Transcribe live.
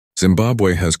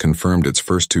Zimbabwe has confirmed its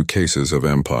first 2 cases of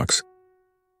Mpox,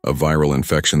 a viral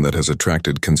infection that has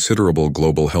attracted considerable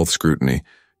global health scrutiny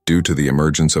due to the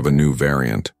emergence of a new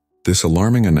variant. This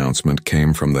alarming announcement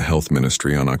came from the Health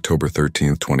Ministry on October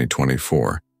 13,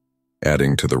 2024,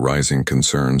 adding to the rising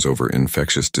concerns over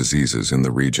infectious diseases in the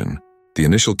region. The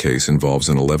initial case involves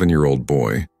an 11-year-old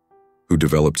boy who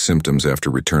developed symptoms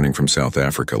after returning from South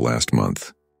Africa last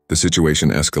month. The situation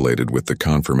escalated with the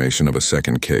confirmation of a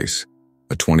second case,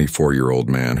 a 24-year-old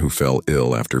man who fell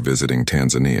ill after visiting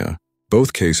Tanzania.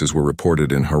 Both cases were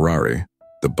reported in Harare,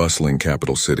 the bustling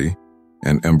capital city,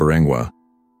 and Mberengwa,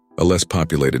 a less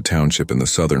populated township in the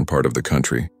southern part of the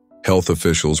country. Health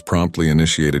officials promptly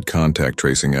initiated contact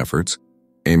tracing efforts,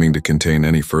 aiming to contain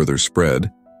any further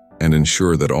spread and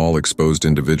ensure that all exposed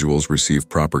individuals receive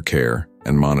proper care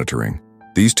and monitoring.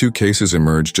 These 2 cases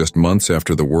emerged just months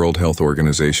after the World Health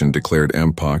Organization declared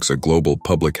Mpox a global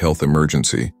public health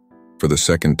emergency for the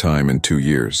second time in 2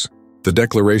 years. The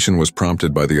declaration was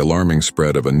prompted by the alarming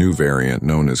spread of a new variant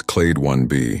known as Clade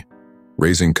 1b,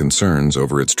 raising concerns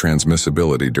over its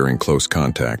transmissibility during close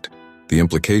contact. The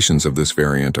implications of this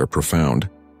variant are profound,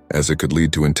 as it could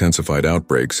lead to intensified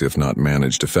outbreaks if not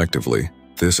managed effectively.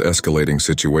 This escalating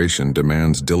situation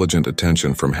demands diligent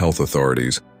attention from health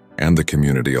authorities and the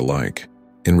community alike.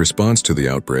 In response to the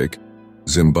outbreak,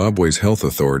 Zimbabwe's health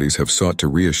authorities have sought to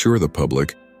reassure the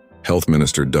public. Health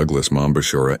Minister Douglas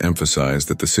Mberengwa emphasized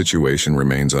that the situation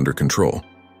remains under control,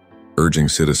 urging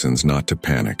citizens not to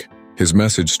panic. His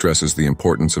message stresses the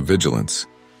importance of vigilance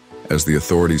as the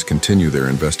authorities continue their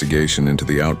investigation into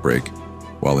the outbreak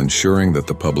while ensuring that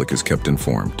the public is kept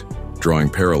informed. Drawing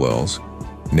parallels,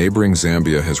 neighboring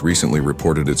Zambia has recently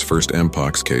reported its first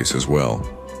Mpox case as well,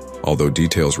 although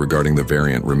details regarding the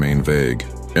variant remain vague.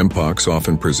 Mpox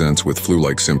often presents with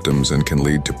flu-like symptoms and can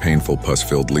lead to painful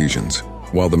pus-filled lesions.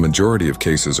 While the majority of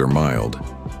cases are mild,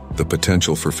 the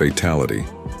potential for fatality,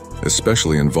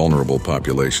 especially in vulnerable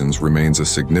populations, remains a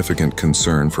significant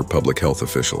concern for public health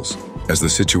officials. As the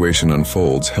situation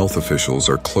unfolds, health officials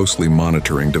are closely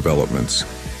monitoring developments.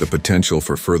 The potential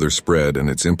for further spread and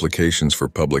its implications for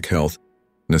public health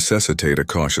necessitate a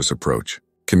cautious approach.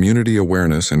 Community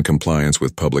awareness and compliance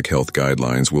with public health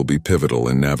guidelines will be pivotal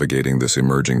in navigating this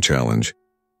emerging challenge,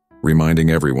 reminding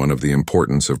everyone of the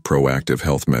importance of proactive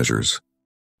health measures.